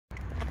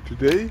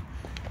Today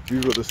we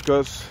will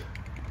discuss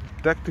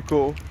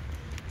tactical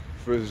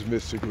versus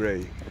Mr.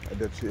 Grey, and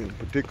that's in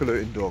particular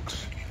in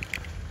dogs.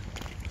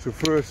 So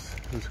first,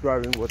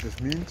 describing what this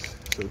means.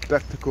 So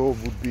tactical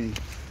would be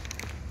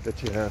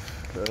that you have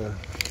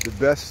the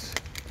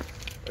best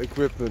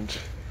equipment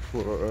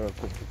for a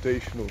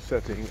confrontational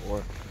setting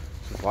or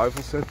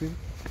survival setting.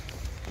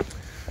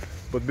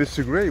 But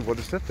Mr. Grey, what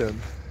is that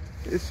then?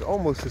 It's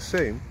almost the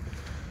same,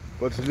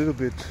 but it's a little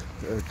bit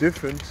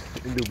different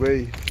in the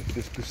way it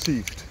is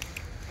perceived.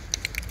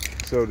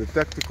 So the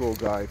tactical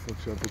guy, for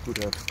example,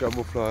 could have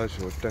camouflage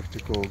or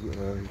tactical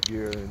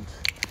gear and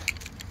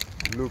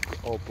look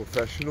all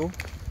professional.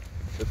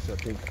 That's, I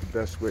think, the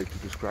best way to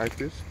describe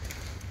this.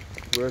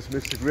 Whereas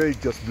Mr. Grey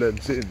just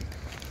blends in.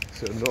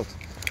 So not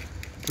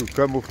through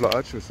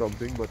camouflage or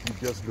something, but he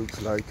just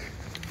looks like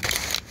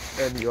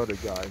any other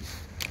guy.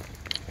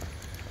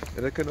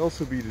 And that can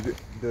also be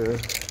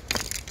the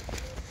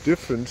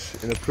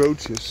difference in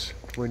approaches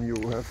when you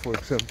have, for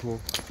example,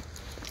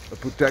 a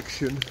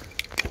protection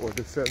or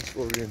defense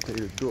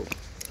oriented dog.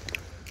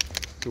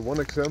 So one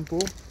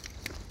example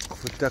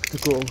of a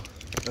tactical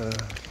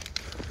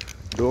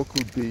dog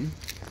would be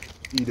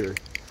either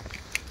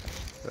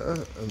a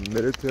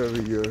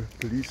military or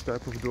police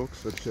type of dog,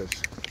 such as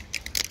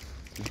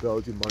the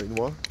Belgian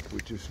Malinois,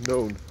 which is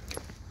known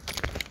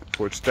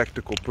for its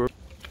tactical purpose,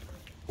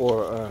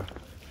 or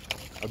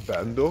a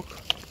band dog,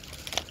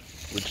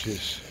 which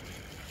is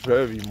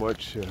very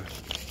much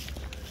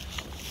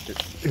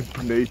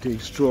impregnating,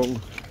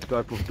 strong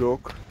type of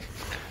dog.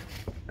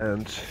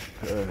 And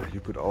you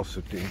could also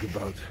think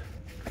about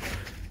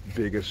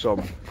bigger,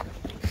 some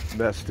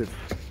mastiff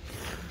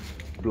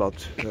blood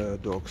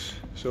dogs.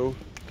 So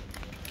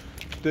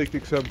take the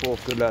example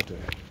of the latter.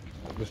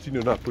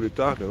 Mastino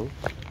Napolitano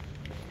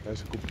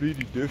has a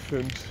completely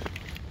different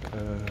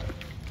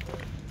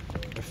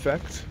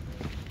effect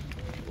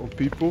on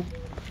people,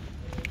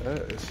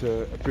 its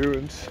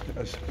appearance,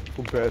 as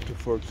compared to,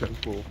 for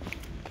example,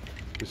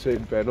 the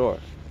Saint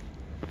Bernard.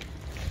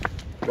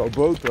 While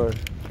both are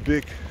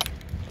big,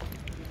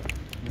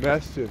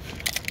 mastiff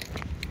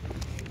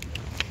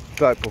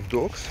type of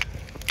dogs,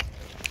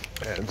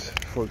 and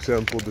for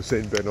example the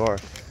Saint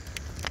Bernard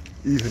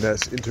even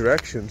has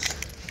interactions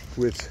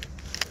with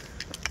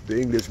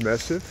the English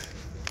Mastiff,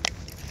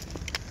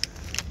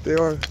 they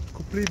are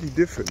completely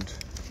different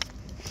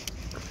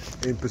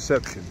in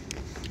perception.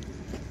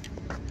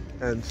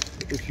 And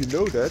if you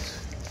know that,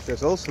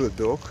 there's also a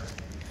dog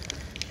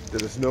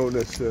that is known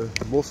as the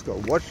Moscow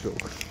Watchdog,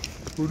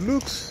 who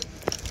looks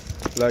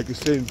like a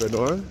Saint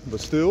Bernard, but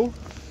still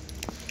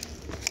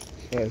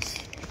has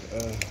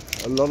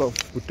a lot of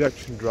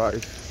protection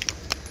drive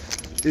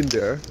in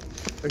there,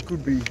 and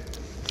could be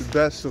the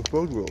best of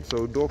both worlds.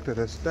 So a dog that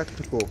has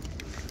tactical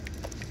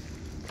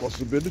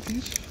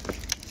possibilities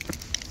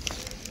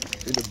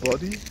in the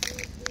body,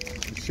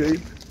 the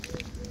shape,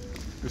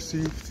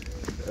 perceived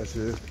as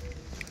a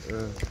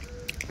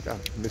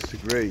Mr.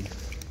 Grey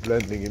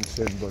blending in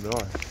Saint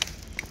Bernard.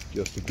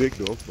 Just a big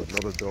dog, but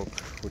not a dog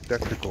for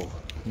tactical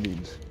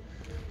means.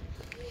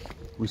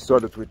 We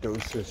started with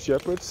those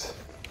shepherds.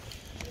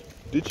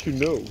 Did you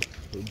know,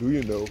 or do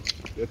you know,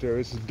 that there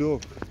is a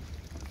dog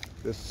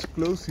that's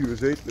closely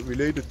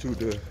related to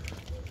the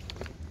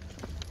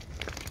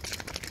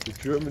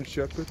German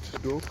Shepherd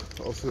dog,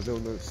 also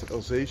known as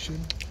Alsatian?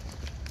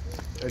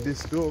 And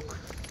this dog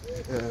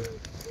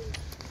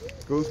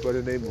goes by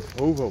the name of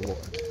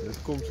Overwart. And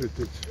it comes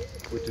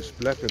with this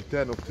black and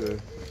tan of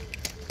the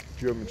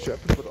German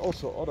Shepherd, but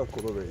also other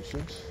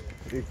colorations,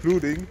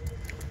 including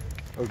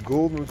a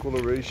golden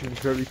coloration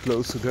very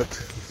close to that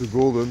of the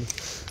golden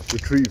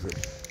retriever.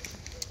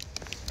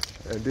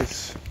 And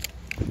this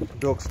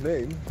dog's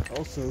name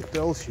also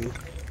tells you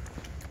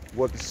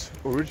what its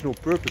original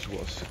purpose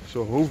was.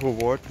 So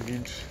Overwart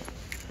means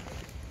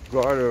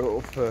guarder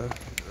of,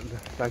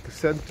 like a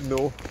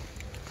sentinel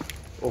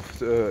of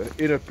the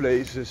inner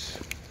places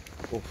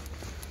of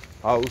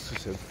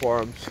houses and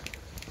farms.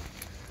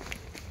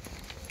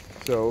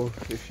 So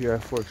if you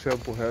have, for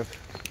example, have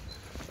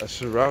a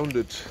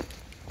surrounded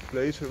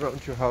place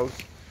around your house,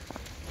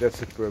 that's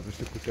the purpose,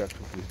 to protect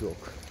of this dog.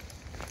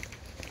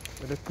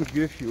 And that could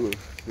give you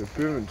the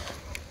appearance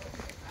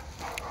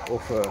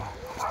of a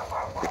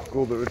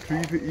golden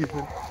retriever,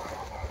 even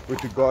with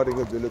the guarding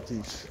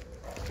abilities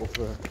of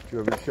a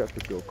German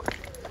Shepherd dog.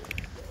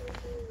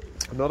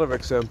 Another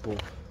example,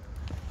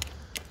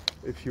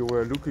 if you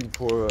were looking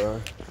for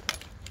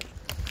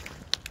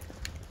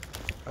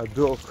a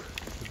dog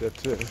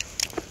that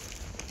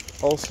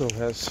also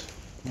has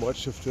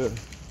much of the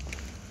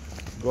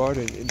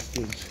guarding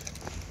instinct,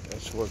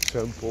 as for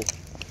example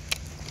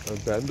a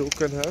band dog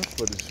can have,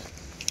 but is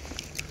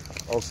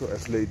also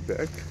as laid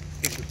back,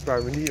 is a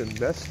Pyrenean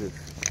Mastiff.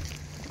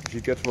 If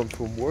you get one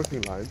from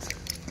working lines,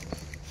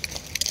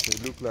 they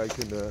look like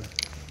an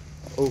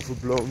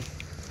overblown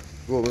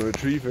golden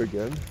retriever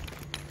again,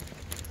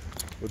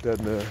 but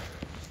then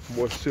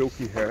more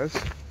silky hairs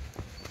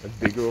and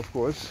bigger, of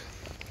course.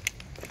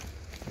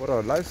 What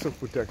are livestock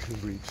protection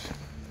breeds?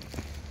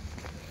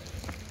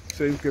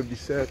 Same can be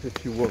said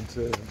if you want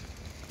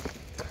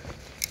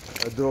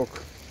a dog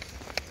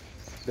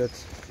that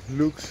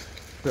looks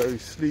very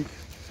sleek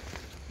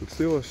but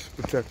still has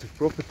protective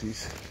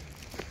properties,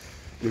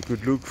 you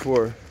could look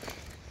for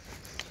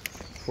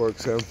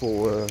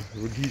example,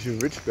 Rhodesian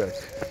Ridgeback.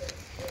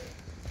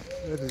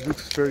 It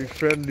looks very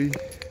friendly,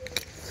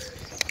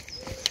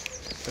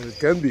 and it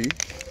can be,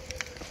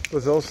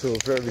 but also a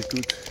very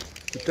good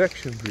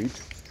protection breed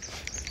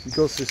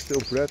because they're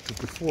still bred to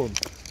perform.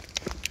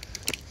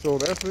 So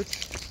on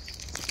average,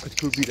 it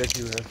could be that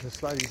you have a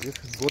slightly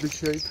different body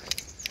shape.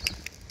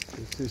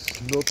 This is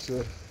not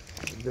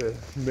the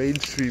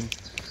mainstream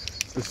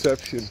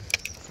perception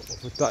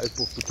of a type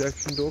of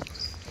protection dog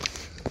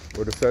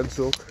or defense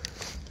dog.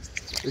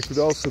 It could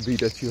also be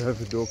that you have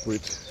a dog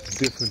with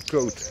different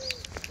coat,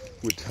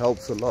 which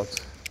helps a lot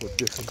with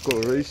different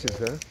colorations.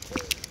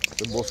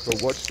 The Moscow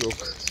Watchdog,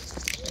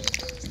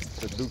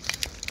 that looks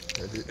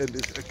and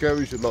it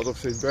carries a lot of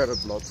St.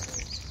 Bernard blood.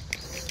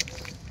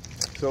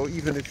 So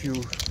even if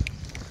you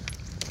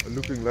are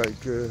looking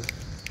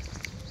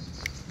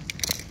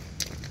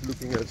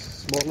at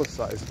smaller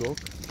size dog,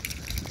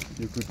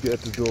 you could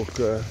get a dog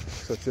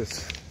such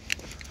as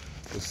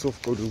a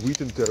soft-coated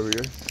Wheaten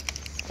Terrier,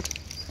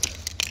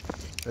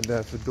 and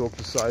have a dog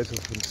the size of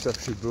a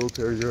Staffordshire Bull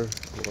Terrier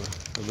or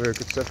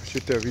American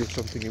Staffordshire Terrier,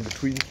 something in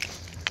between.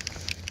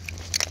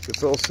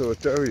 It's also a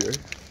terrier,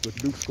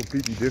 but looks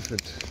completely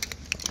different.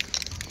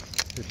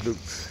 It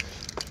looks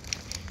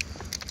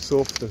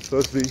soft and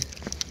fuzzy,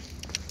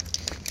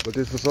 but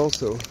this was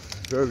also a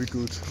very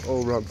good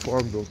all-round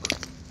farm dog.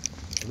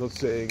 I'm not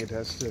saying it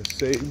has the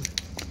same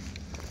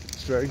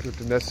strength or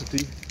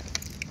tenacity,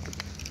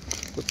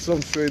 but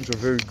some strains are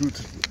very good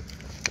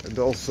and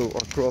also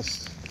are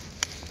crossed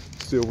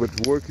still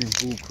with working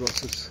bull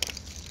crosses.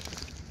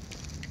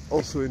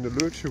 Also in the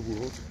lurcher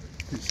world,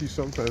 you see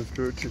sometimes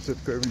lurchers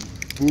that carry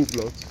bull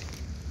blood,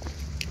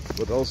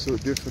 but also a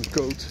different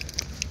coat,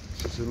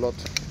 which is a lot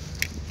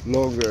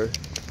longer,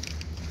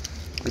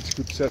 which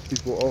could set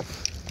people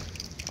off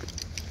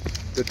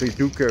that they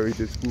do carry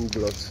this bull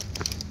blood.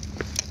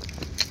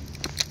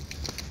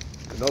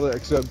 Another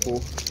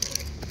example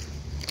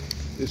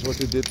is what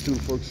they did to,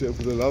 for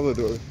example, the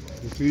Labrador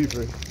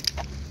Retriever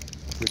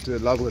with the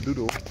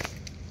Labradoodle.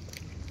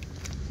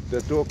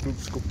 That dog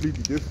looks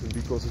completely different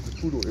because of the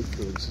poodle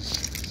influences.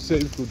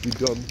 Same could be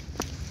done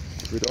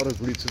with other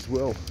breeds as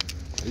well.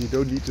 And you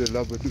don't need the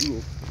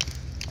Labradoodle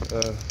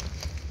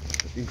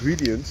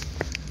ingredients.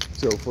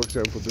 So, for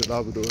example, the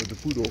Labrador and the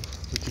poodle,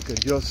 but you can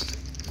just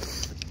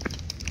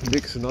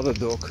mix another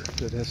dog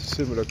that has a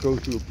similar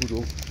coat to a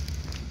poodle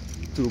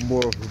to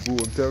more of a bull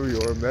and terrier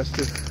or a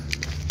mastiff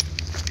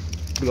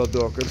blood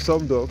dog. And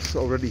some dogs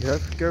already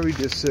carry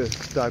this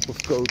type of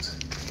coat.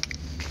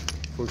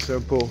 For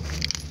example,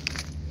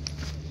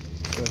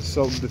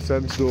 some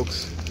defense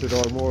dogs that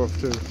are more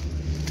of the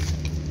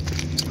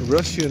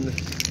Russian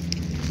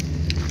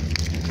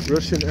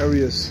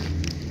areas.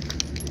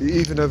 You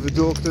even have a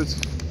dog that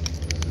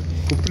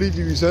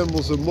completely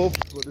resembles a mob,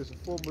 but is a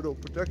formidable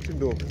protection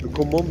dog, the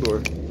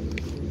Commandor.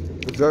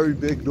 A very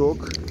big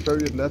dog,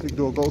 very athletic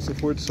dog also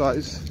for its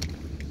size.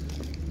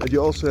 And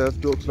you also have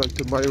dogs like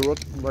the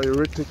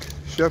Mayoretic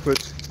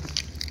Shepherd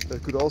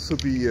that could also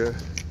be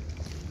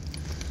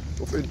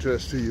of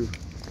interest to you.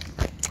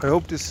 I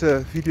hope this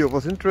video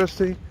was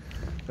interesting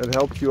and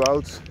helped you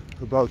out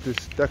about this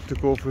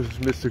tactical versus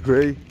Mr.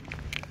 Grey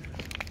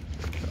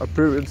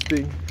appearance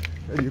thing,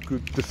 and you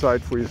could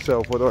decide for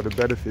yourself what are the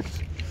benefits.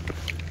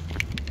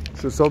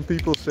 So some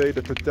people say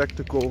that the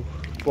tactical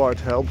part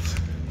helps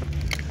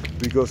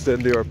because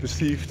then they are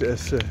perceived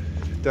as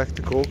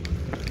tactical,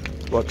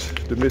 but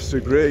the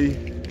Mr. Grey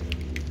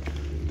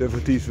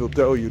devotees will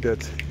tell you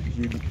that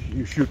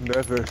you should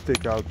never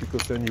stick out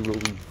because then you will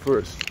be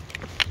first.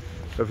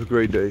 Have a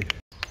great day.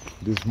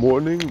 This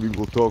morning we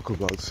will talk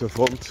about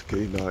SAVANT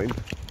K9,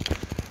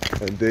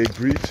 and they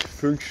breed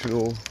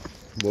functional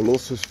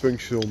Molossus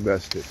functional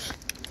Mastiffs.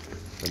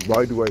 And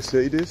why do I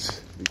say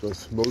this?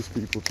 Because most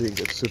people think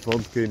that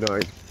SAVANT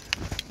K9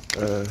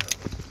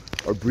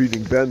 are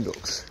breeding band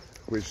dogs,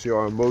 which they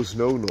are most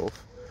known of.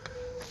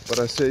 But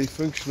I say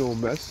functional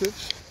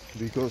Mastiffs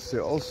because they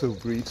also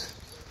breed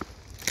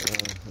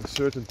a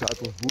certain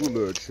type of bull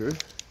lurcher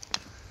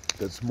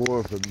that's more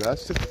of a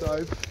Mastiff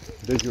type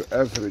than your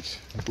average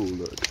bull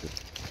lurcher.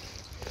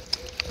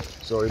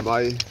 So in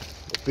my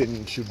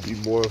opinion, should be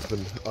more of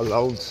an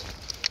allowed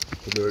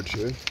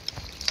lurcher.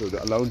 So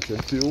the allowed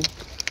Gentil,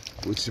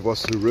 which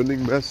was the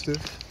running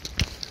Mastiff,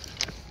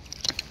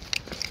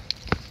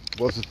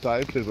 was a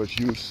type that was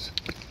used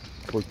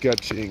for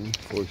catching,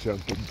 for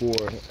example,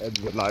 boar and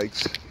the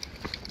likes.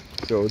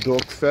 So a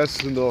dog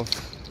fast enough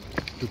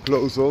to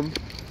close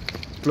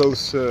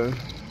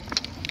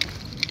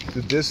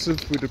the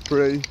distance with the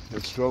prey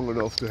and strong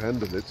enough to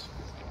handle it.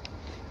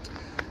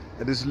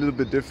 And it's a little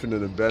bit different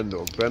than a band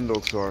dog. Band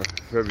dogs are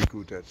very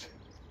good at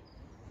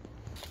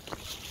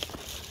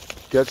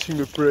catching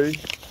the prey,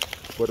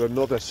 but are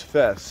not as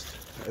fast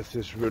as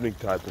this running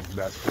type of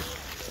Mastiff.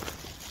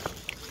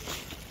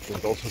 We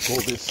also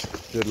call this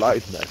the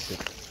light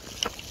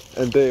Mastiff.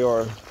 And they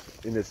are,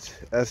 in its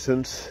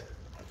essence,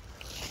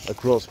 a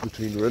cross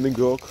between running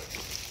dog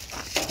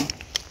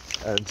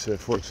and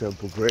for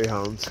example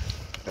greyhound,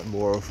 and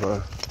more of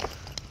a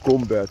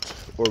combat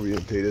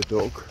orientated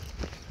dog.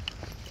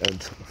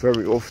 And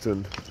very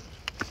often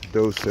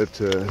those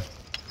that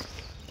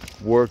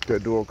work their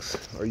dogs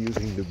are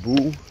using the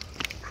bull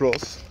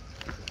cross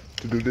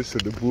to do this, so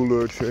the bull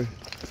lurcher.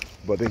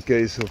 But in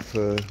case of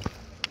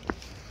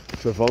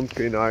SAVANT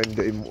canine,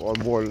 they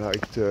are more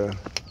like the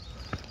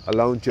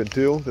Alain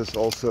Gentil. That's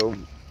also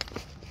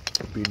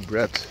been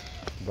bred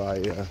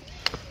by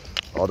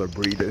other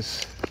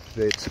breeders.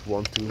 They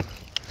want to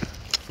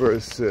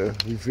first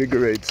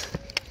revigorate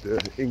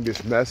the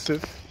English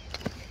Mastiff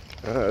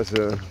as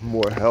a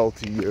more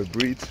healthy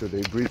breed, so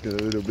they breed in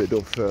a little bit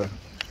of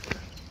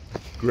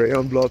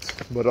greyhound blood,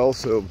 but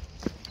also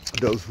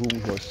those who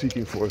are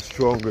seeking for a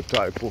stronger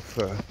type of,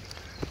 a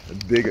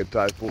bigger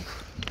type of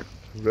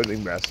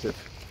running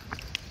Mastiff.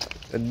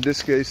 And in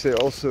this case they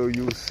also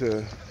use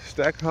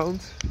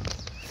staghound,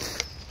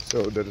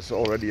 so that is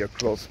already a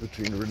cross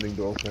between running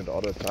dog and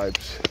other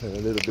types, and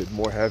a little bit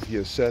more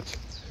heavier set.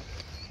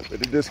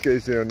 But in this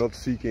case they are not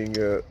seeking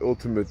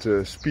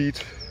ultimate speed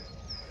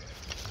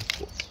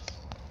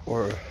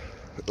or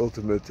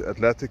ultimate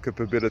athletic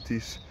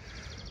capabilities,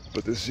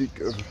 but they seek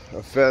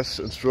a fast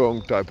and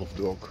strong type of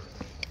dog.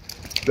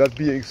 That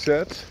being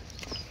said,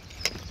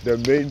 their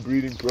main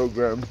breeding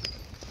program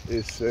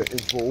is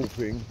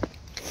involving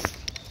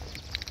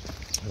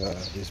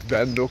this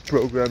band dog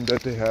program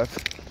that they have,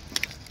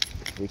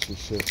 which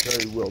is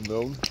very well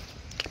known.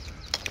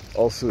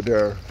 Also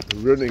their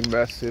running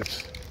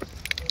Mastiffs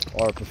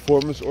are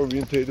performance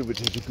orientated,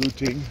 which is a good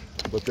thing,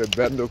 but their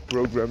band dog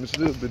program is a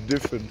little bit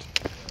different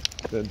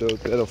than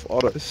that of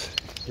others.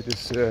 It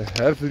is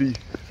heavily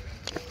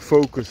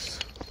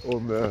focused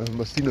on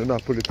Mastino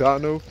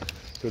Napolitano,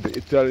 so the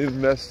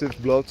Italian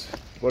Mastiff blood,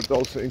 but it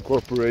also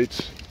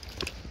incorporates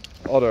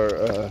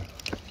other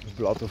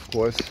blood, of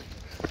course.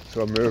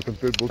 So American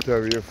Pit Bull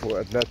Terrier for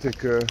athletic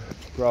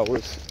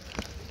prowess,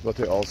 but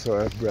they also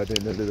have bred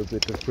in a little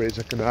bit of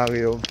Presa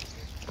Canario,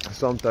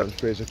 sometimes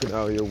Presa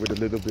Canario with a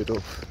little bit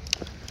of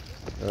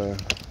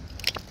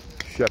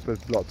Shepherd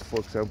blood. For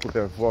example, they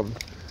have one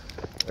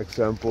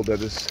example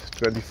that is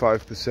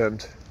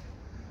 25%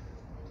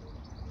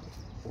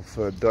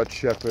 of Dutch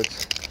Shepherd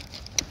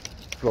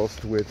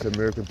crossed with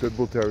American Pit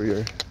Bull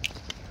Terrier,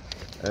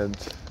 and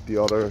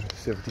the other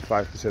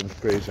 75%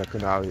 Presa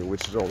Canario,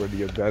 which is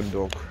already a band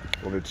dog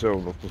on its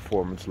own of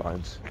performance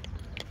lines.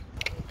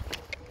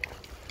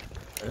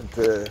 And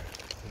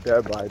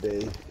thereby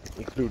they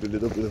include a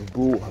little bit of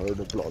bull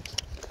herder blood.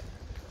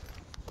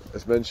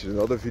 As mentioned in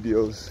other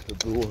videos, the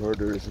bull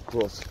herder is a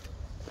cross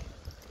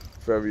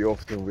very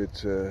often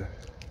with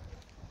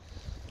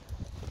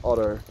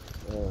other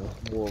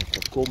more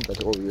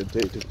combat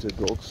orientated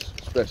dogs,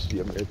 especially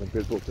American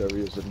Pit Bull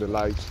Terriers and the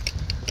likes,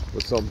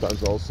 but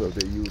sometimes also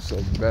they use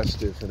some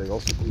Mastiff and they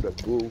also do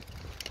that bull.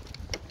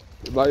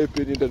 In my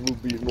opinion that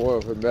would be more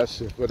of a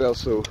Mastiff, but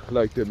also,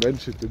 like they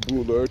mentioned, the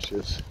bull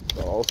lurchers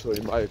are also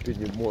in my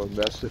opinion more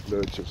Mastiff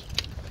lurchers.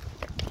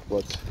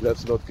 But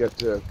let's not get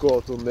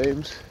caught on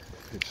names.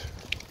 It's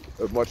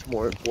much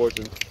more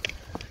important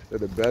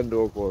that a band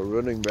dog or a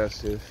running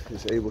Mastiff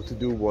is able to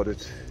do what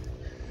it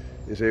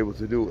is able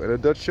to do. And a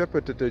Dutch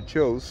Shepherd that they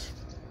chose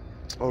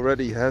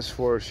already has,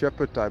 for a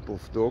Shepherd type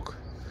of dog,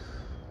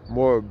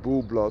 more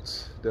bull blood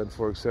than,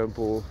 for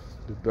example,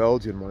 the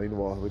Belgian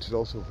Malinois, which is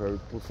also a very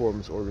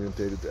performance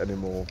orientated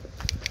animal,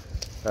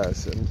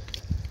 has. And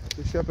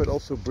the Shepherd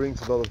also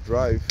brings a lot of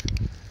drive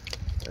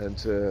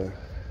and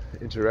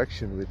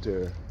interaction with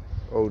their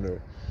owner,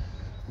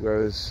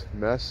 whereas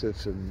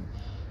Mastiffs and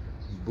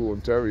Bull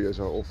and Terriers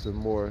are often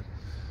more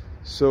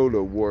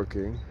solo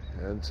working,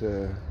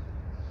 and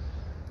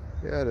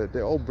yeah,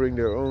 they all bring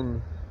their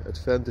own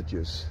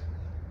advantages.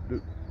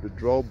 The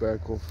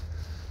drawback of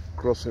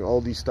crossing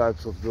all these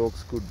types of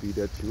dogs could be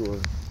that you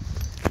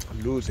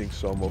are losing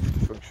some of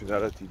the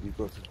functionality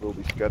because it will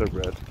be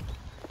scatterbred,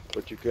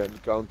 but you can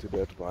counter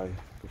that by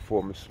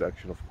performance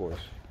selection, of course.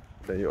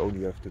 Then you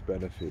only have the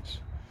benefits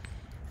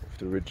of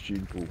the rich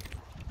gene pool.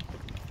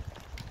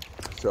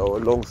 So, a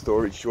long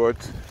story short,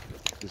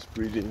 this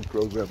breeding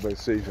program by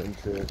SAVANT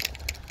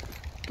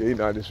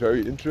canine is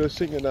very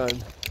interesting, and I'm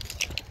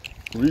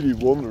really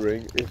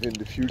wondering if in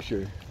the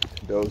future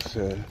those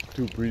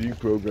two breeding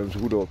programs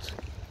would not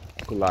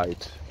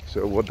collide.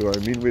 So what do I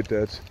mean with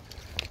that?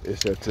 Is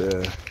that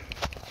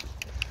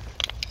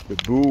the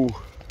bull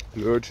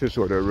lurchers,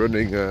 or the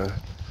running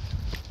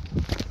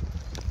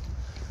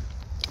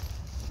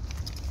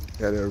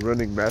they're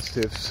running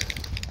Mastiffs,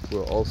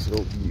 will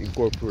also be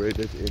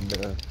incorporated in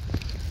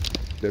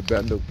the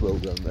band dog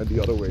program, and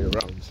the other way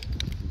around.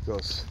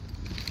 Because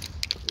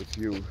if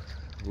you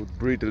would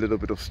breed a little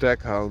bit of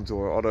staghound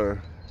or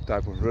other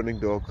type of running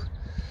dog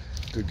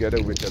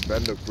together with the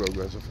band dog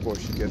programs, of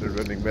course you get a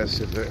running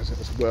Mastiff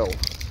as well.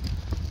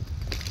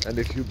 And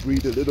if you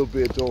breed a little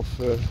bit of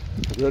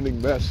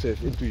running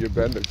Mastiff into your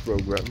band dog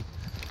program,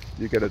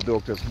 you get a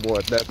dog that's more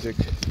athletic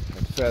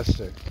and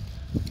faster.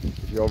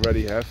 If you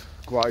already have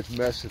quite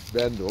massive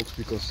band dogs,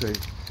 because they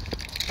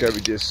carry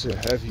this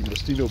heavy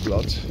Mastino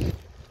blood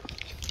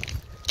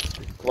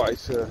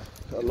quite a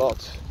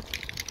lot,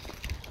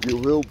 you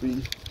will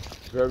be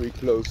very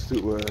close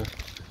to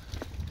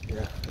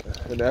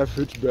an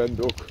average band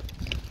dog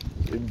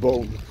in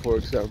bone, for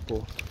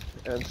example.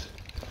 And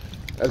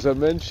as I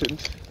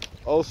mentioned,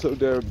 also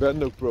their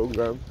band dog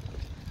program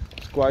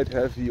is quite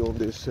heavy on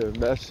this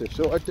MASTIFF.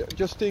 So I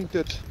just think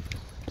that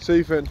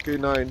SAVANT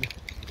K9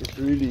 is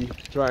really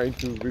trying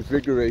to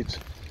revigorate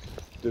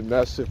the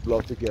MASTIFF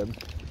blood again.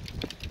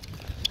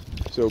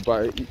 So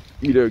by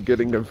either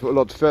getting them a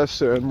lot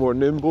faster and more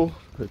nimble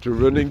with the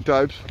running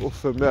types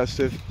of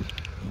MASTIFF,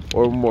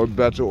 or more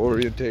battle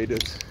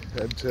orientated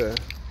and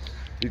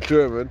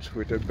determined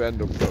with their band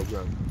dog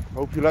program.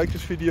 Hope you like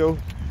this video.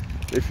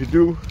 If you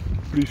do,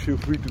 please feel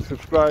free to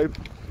subscribe.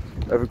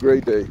 Have a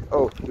great day.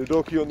 Oh, the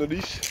doggy on the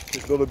leash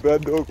is not a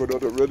band dog or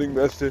not a running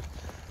MASTIFF,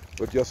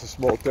 but just a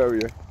small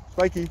terrier.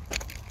 Spiky.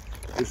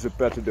 This is a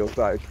Patterdale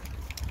type.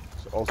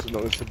 It's also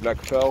known as the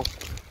black fell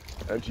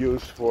and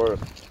used for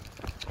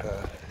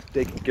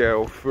taking care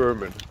of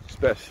vermin,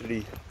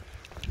 especially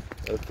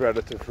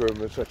predator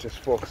vermin such as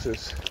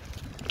foxes,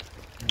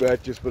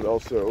 badgers, but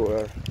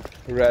also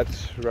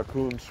rats,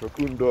 raccoons,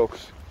 raccoon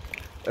dogs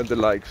and the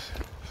likes.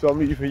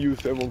 Some even use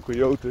them on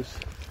coyotes,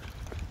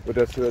 but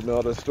that's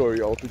another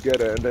story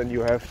altogether. And then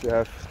you have to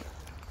have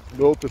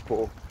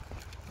multiple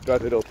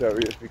Patterdale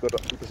terriers because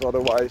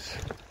otherwise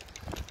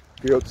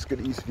coyotes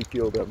can easily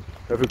kill them.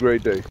 Have a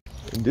great day.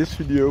 In this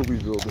video we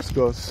will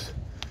discuss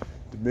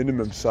the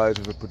minimum size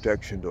of a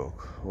protection dog,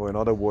 or in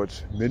other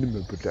words,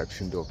 minimum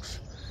protection dogs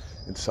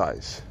in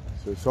size.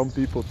 So some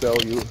people tell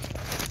you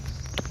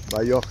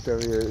my Yacht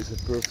Terrier is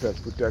a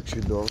perfect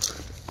protection dog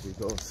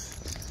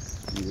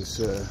because he is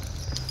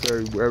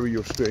very wary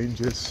of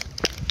strangers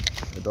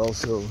and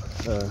also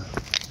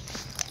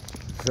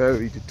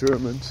very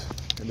determined,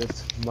 and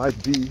it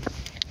might be,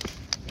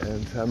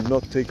 and I'm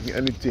not taking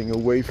anything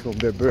away from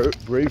their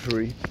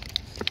bravery,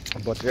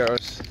 but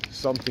there's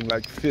something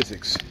like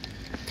physics.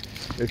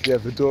 If you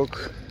have a dog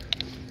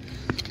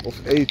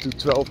of 8 to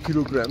 12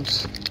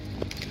 kilograms,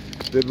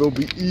 that will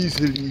be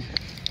easily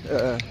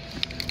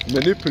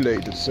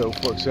manipulated. So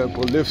for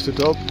example, lifted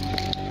up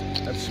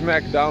and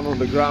smacked down on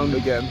the ground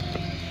again,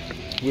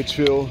 which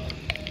will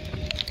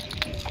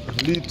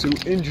lead to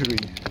injury.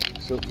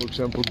 So for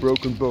example,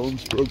 broken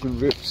bones, broken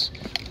ribs,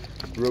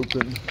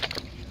 broken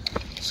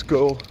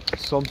skull,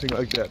 something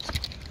like that.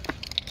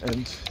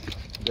 And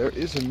there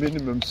is a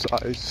minimum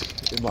size,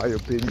 in my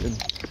opinion,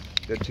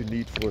 that you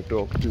need for a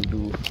dog to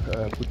do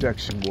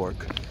protection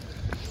work.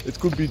 It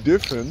could be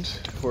different,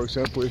 for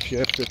example, if you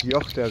have that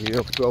Yacht Terrier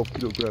of 12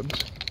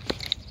 kilograms,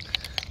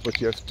 but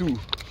you have 2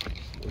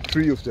 or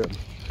 3 of them.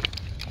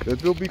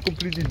 That will be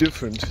completely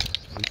different,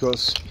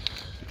 because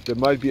they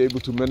might be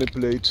able to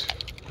manipulate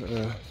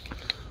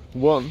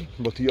one,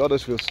 but the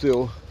others will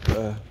still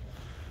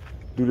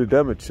do the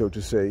damage, so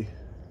to say.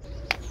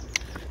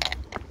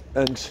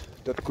 And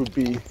that could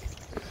be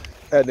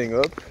adding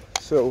up,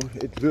 so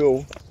it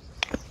will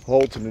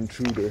halt an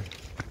intruder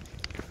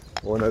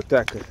or an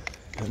attacker.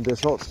 And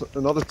there's not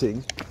another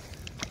thing,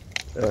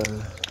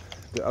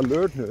 the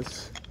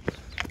alertness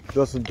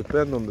doesn't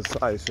depend on the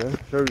size.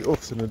 Very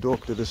often a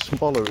dog that is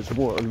smaller is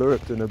more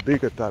alert than a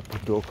bigger type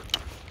of dog,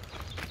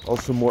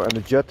 also more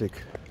energetic.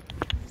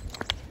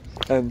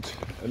 And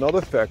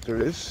another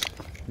factor is,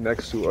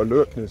 next to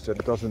alertness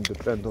that doesn't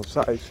depend on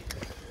size,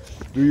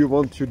 do you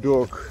want your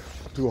dog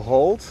to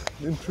halt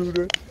the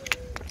intruder,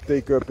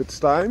 take up its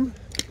time,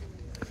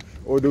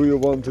 or do you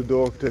want a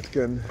dog that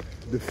can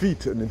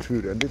defeat an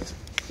intruder? And this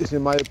is,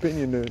 in my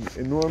opinion, an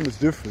enormous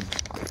difference.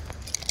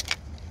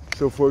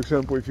 So for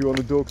example, if you want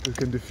a dog that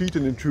can defeat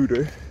an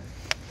intruder,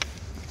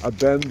 a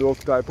band dog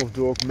type of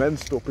dog,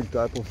 man-stopping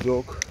type of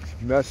dog,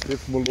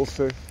 Mastiff,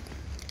 Molosser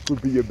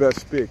could be your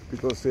best pick,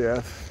 because they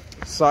have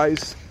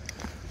size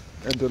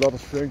and a lot of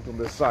strength on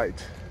their side.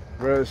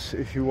 Whereas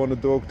if you want a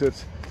dog that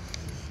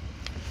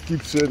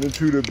keeps an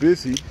intruder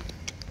busy,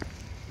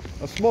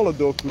 a smaller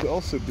dog could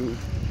also do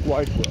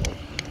quite well.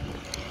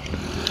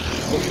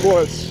 Of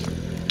course,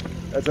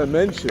 as I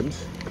mentioned,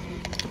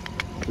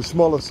 the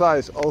smaller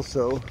size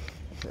also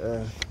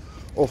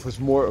offers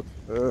more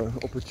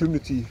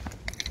opportunity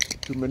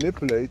to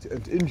manipulate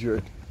and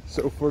injure.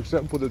 So for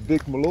example, the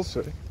big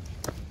Molosser,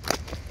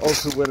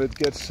 also when it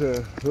gets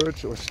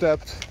hurt or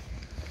stabbed,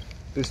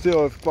 they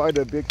still have quite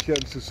a big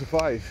chance to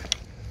survive.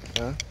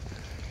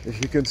 If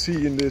you can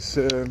see in this,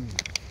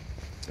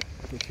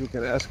 if you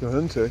can ask a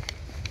hunter,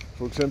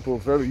 for example, a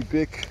very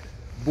big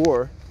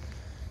boar,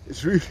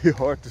 it's really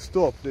hard to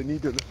stop. They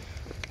need a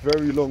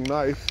very long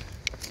knife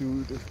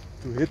to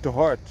hit the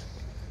heart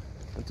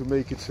and to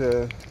make it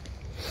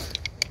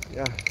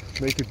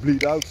make it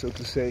bleed out, so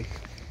to say.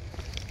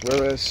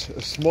 Whereas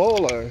a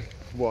smaller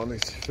one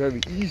is very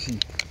easy,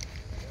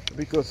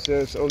 because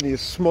there's only a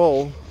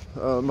small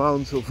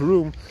amount of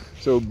room,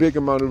 so a big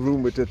amount of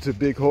room with that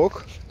big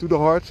hook to the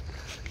heart,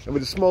 and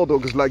with a small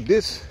dog is like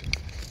this,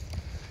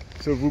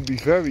 so it would be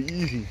very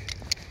easy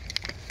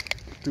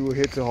to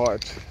hit the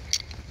heart.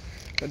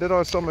 And there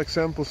are some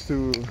examples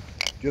to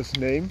just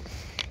name.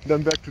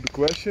 Then back to the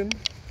question,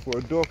 for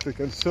a dog that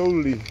can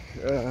solely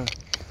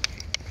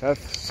have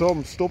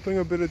some stopping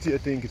ability, I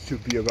think it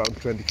should be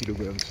around 20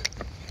 kilograms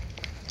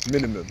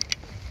minimum.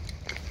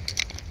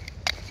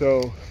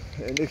 So,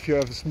 and if you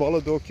have a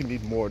smaller dog, you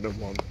need more than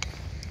one.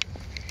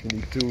 You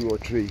need 2 or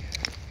 3.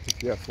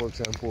 If you have, for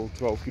example,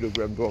 12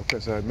 kilogram dog,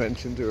 as I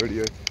mentioned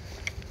earlier,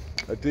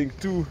 I think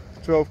 2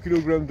 12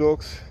 kilogram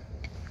dogs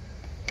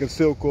can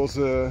still cause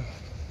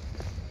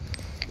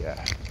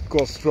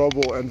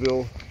trouble and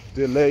will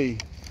delay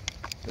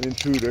an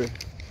intruder,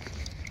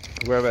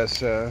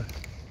 whereas a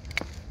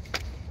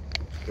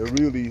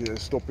really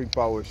stopping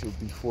power should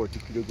be 40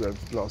 kilograms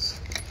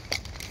plus.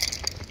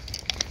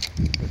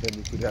 And then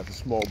you could have a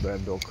small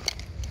band dog,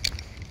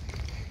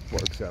 for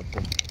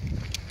example.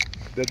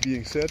 That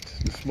being said,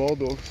 the small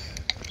dogs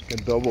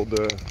can double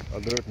the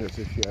alertness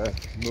if you have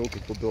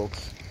multiple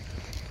dogs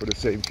for the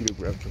same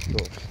kilograms of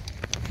dogs.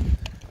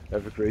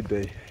 Have a great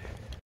day.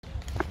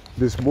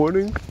 This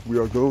morning we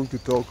are going to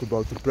talk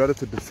about the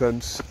predator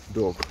defense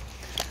dog,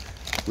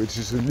 which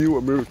is a new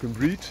American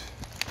breed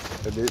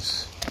and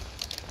is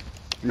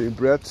being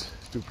bred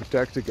to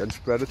protect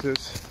against predators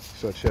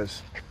such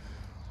as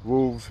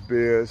wolves,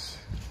 bears,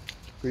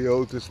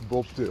 coyotes,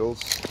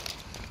 bobtails,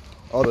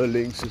 other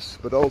lynxes,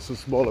 but also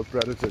smaller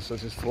predators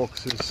such as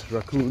foxes,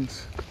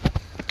 raccoons,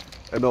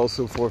 and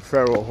also for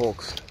feral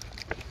hogs.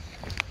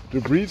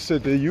 The breeds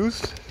that they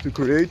used to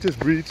create this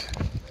breed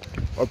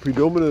are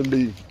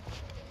predominantly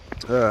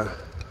the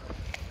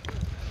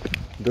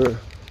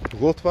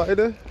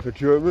Rottweiler, the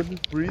German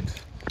breed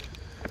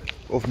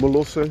of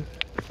Molosser,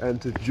 and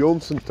the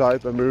Johnson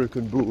type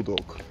American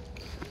Bulldog,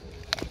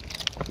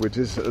 which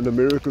is an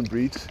American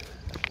breed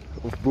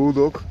of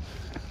bulldog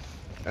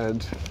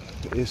and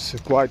is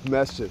quite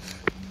massive.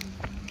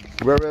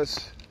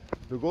 Whereas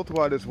the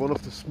Rottweiler is one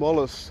of the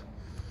smallest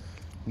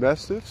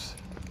mastiffs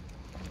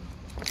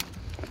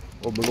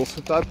or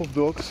Molosser type of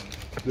dogs,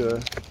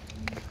 the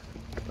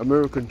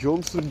American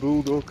Johnson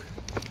Bulldog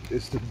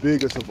is the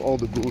biggest of all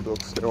the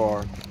bulldogs there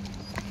are.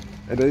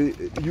 And they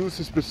use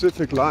a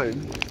specific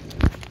line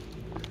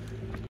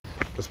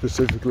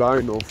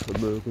of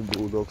American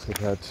Bulldogs that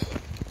had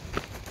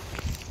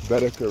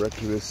better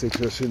characteristics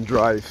as in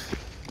drive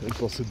and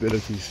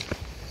possibilities.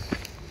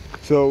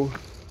 So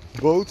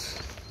both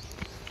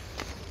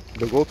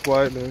the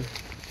Rottweiler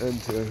and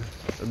the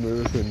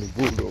American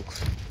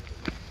Bulldogs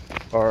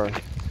are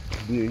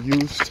being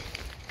used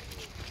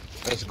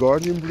as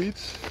guardian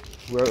breeds,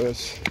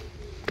 whereas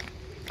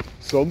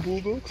some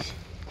bulldogs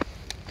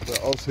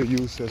are also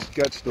used as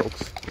catch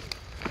dogs,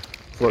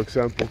 for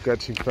example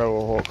catching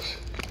feral hogs.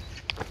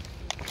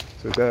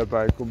 So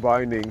thereby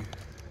combining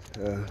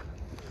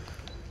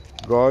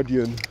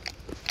guardian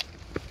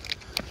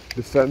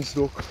defense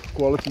dog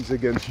qualities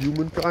against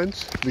humankind,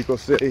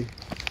 because they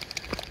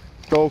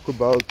talk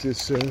about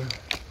this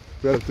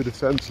predator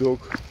defense dog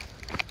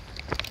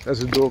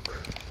as a dog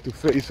to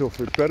face off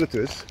with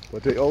predators,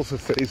 but they also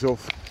face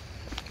off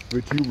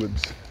with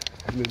humans.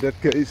 And in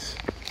that case,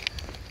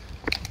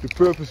 the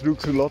purpose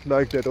looks a lot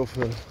like that of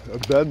a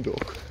band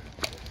dog.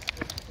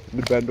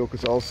 And the band dog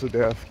is also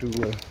there to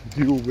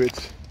deal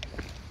with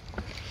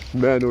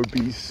man or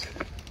beast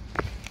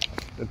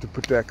and to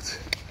protect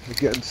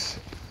against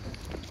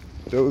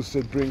those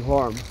that bring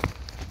harm.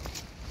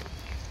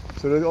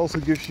 So that also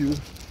gives you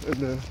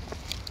a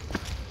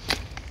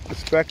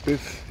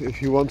perspective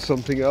if you want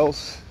something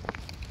else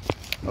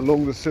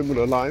along the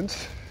similar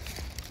lines.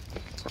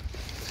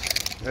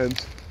 And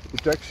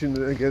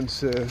protection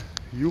against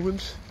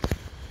humans,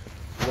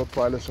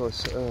 Rottweilers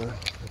are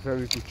a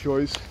very good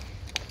choice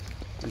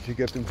if you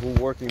get them from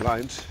working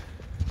lines.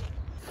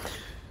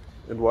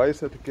 And why is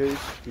that the case?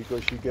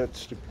 Because you get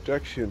the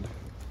protection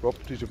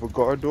properties of a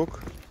guard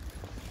dog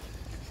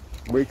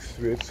mixed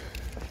with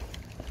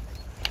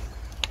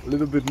a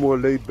little bit more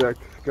laid-back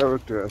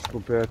character as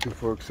compared to,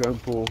 for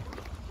example,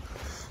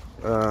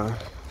 a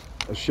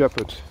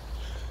shepherd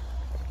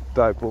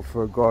type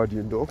of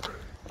guardian dog.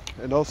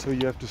 And also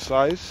you have the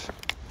size,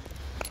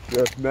 you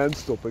have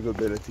man-stopping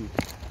ability.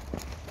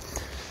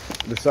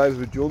 The size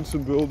of a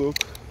Johnson Bulldog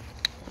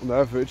on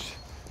average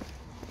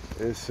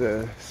is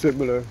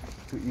similar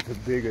to even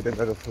bigger than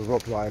that of a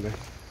Rottweiler.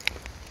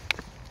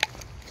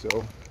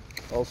 So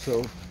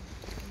also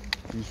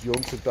these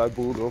Johnson type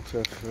Bulldogs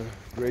have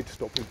great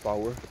stopping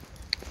power.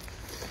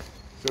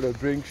 So that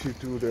brings you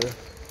to the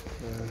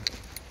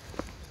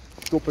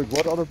topic,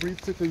 what other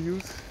breeds did they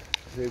use?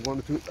 They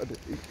wanted to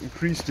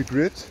increase the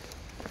grit,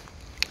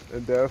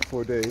 and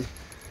therefore they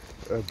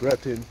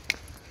bred in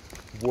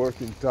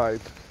working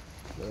type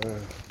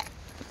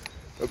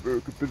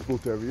American Pit Bull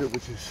Terrier,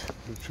 which is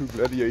a true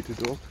gladiator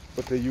dog,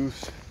 but they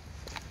use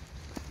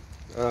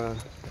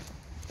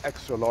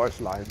extra large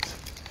lines.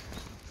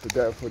 So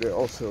therefore they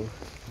also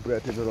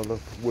bred in a lot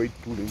of weight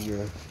pulling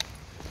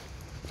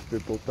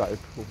Pit Bull type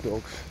of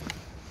dogs.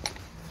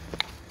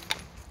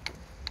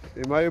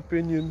 In my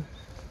opinion,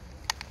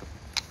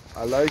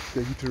 I like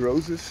the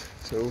heterosis,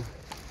 so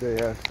they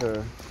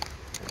have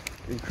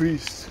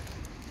increased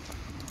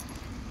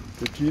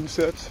the gene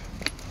set.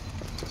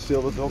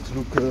 Still the dogs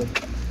look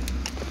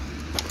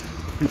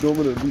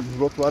predominantly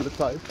Rottweiler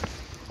type.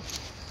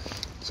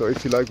 So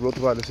if you like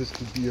Rottweilers, this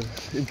could be an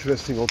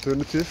interesting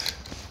alternative.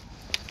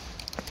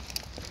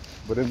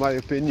 But in my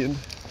opinion,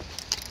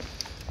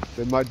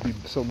 there might be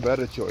some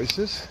better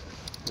choices,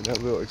 and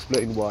I will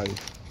explain why.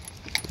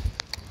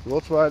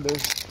 Rottweiler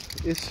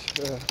is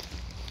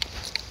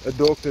a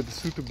dog that is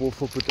suitable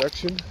for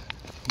protection,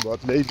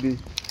 but lately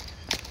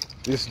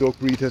this dog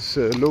breed has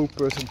a low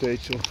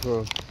percentage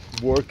of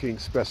working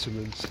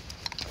specimens.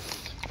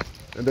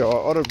 And there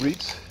are other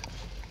breeds,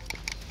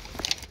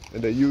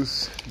 and they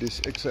use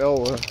this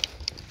XL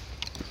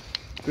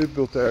pit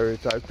bull terrier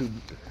type to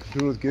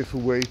do not give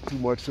away too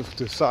much of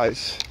the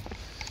size.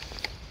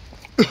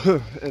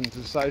 And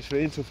the size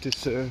range of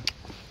this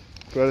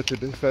predator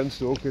defense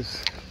dog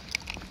is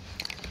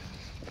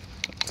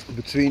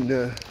between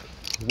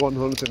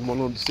 100 and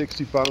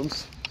 160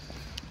 pounds,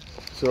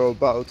 so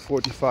about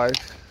 45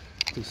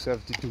 to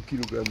 72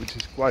 kilograms, which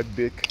is quite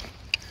big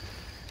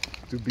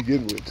to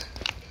begin with.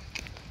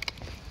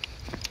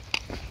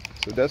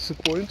 So that's the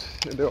point,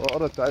 and there are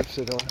other types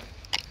that are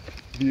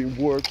being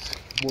worked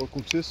more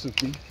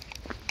consistently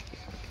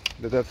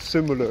that have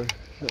similar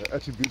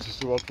attributes as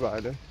the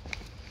Rottweiler.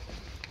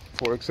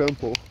 For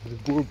example, the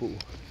Boer Bull.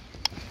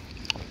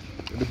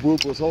 And the Boer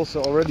Bull is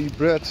also already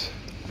bred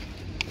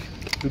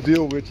to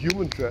deal with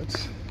human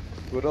threats,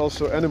 but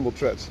also animal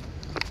threats.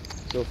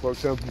 So for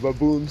example,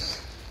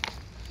 baboons,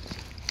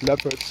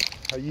 leopards,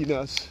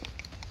 hyenas,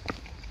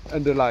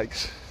 and the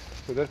likes.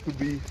 So that could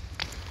be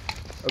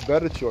a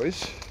better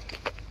choice.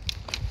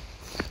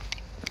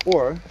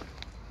 Or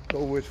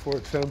go with, for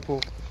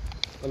example,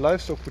 a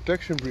livestock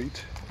protection breed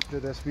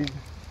that has been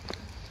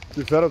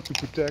developed to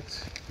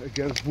protect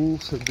against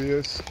wolves and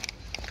bears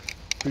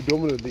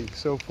predominantly.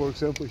 So for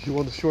example, if you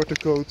want a shorter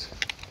coat,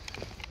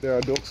 there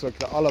are dogs like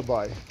the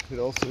Alabai that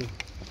also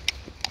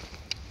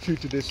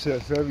feature this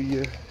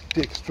very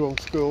thick, strong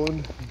skull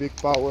and big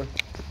power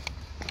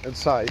and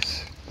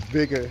size,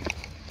 bigger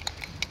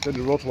than the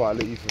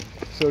Rottweiler even.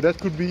 So that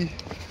could be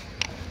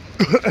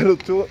an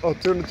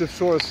alternative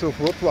source of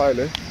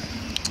Rottweiler,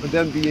 and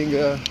then being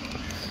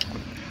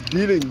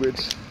dealing with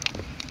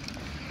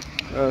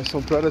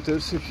some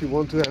predators. If you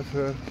want to have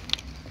a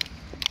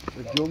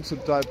Johnson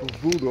type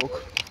of bulldog,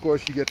 of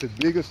course you get the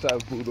biggest type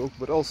of bulldog,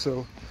 but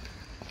also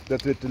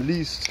that with the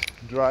least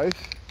drive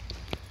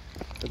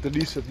and the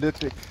least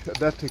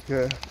athletic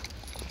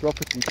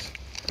properties.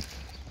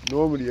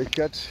 Normally a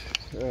cat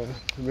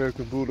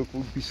American bulldog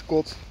would be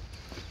Scott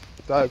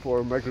type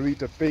or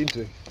Margarita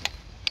Painter,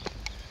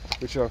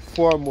 which are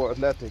far more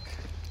athletic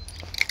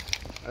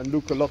and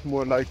look a lot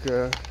more like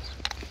a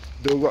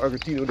Dogo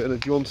Argentino than a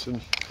Johnson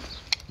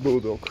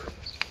bulldog.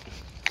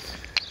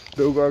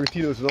 Dogo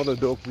Argentino is another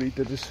dog breed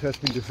that has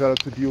been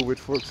developed to deal with,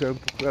 for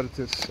example,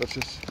 predators such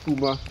as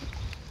puma,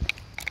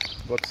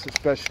 but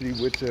especially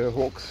with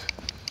hawks.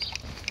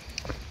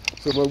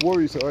 So my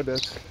worries are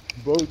that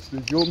both the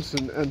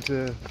Johnson and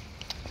the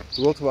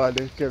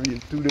Rottweiler carry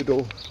too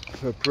little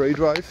prey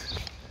drive,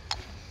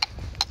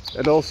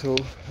 and also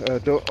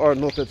are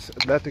not as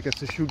athletic as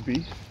they should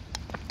be.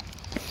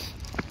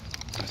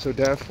 So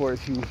therefore,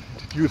 if you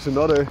introduce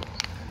another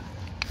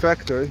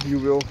factor, you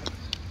will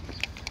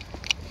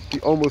be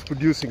almost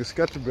producing a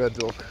scatterbred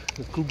dog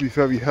that could be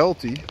very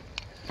healthy,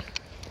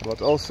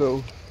 but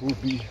also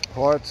would be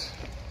hard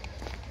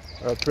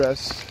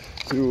pressed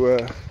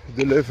to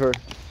deliver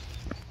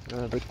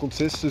with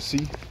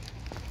consistency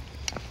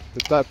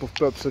the type of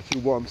pups that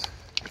you want.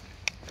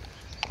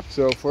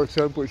 So for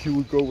example, if you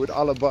would go with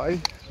Alabai,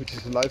 which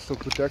is a livestock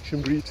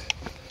protection breed,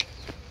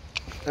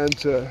 and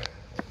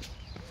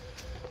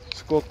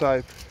Scott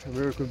type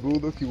American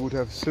Bulldog, you would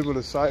have a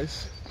similar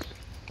size,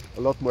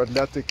 a lot more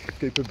athletic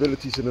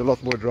capabilities and a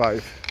lot more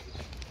drive.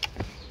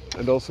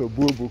 And also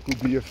Boer Bull could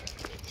be a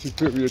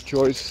superior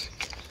choice,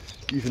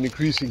 even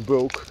increasing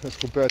bulk as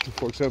compared to,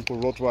 for example,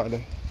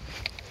 Rottweiler.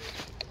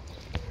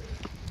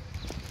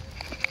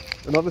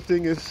 Another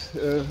thing is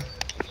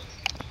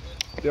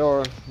there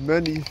are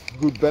many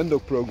good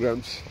band-dog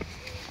programs.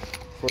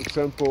 For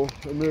example,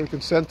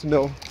 American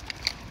Sentinel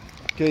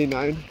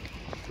K9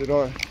 that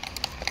are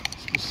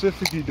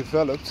specifically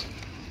developed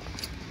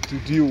to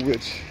deal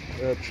with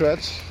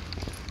threats,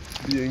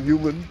 being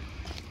human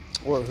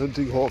or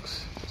hunting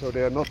hawks. So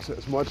they are not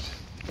as much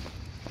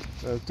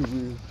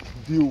to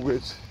deal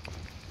with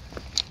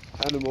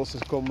animals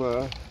that come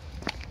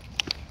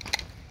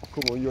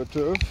on your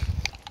turf,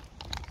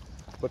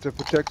 but their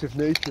protective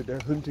nature, their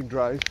hunting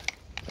drive,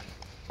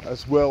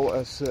 as well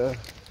as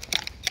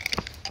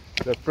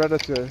their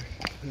predator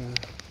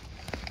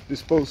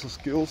disposal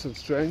skills and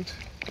strength,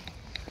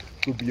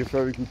 would be a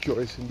very good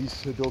choice. And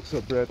these dogs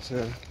are bred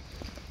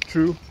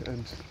true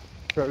and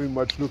very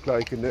much look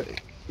like an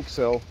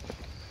XL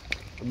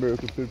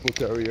American Pit Bull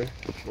Terrier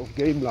of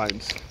game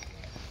lines.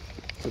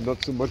 So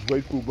not so much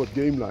weight pool, but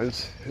game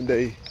lines, and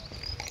they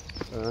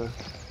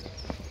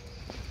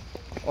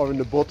are in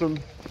the bottom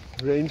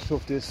range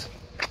of this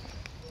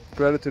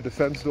predator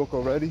defense dog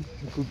already.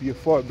 It could be a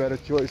far better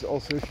choice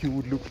also if you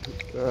would look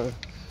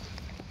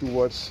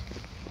towards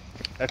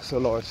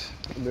XLRs,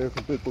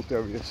 American Pit Bull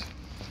Terriers.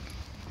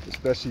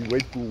 especially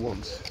weight pool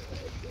ones.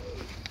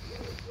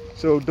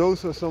 So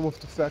those are some of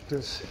the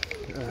factors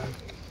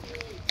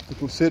to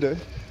consider.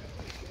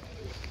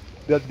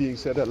 That being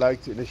said, I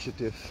like the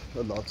initiative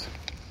a lot,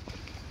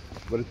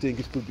 but I think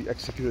it could be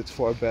executed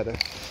far better,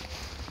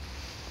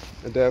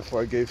 and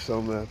therefore I gave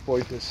some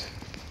pointers.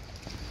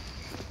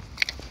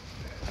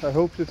 I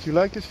hope that you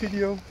like this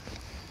video.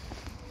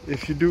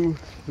 If you do,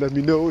 let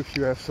me know if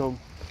you have some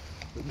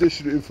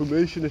additional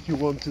information that you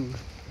want to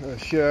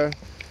share,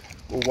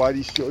 or why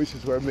these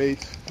choices were made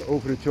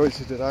over the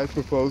choices that I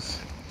propose.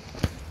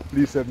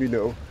 Please let me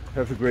know.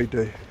 Have a great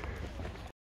day.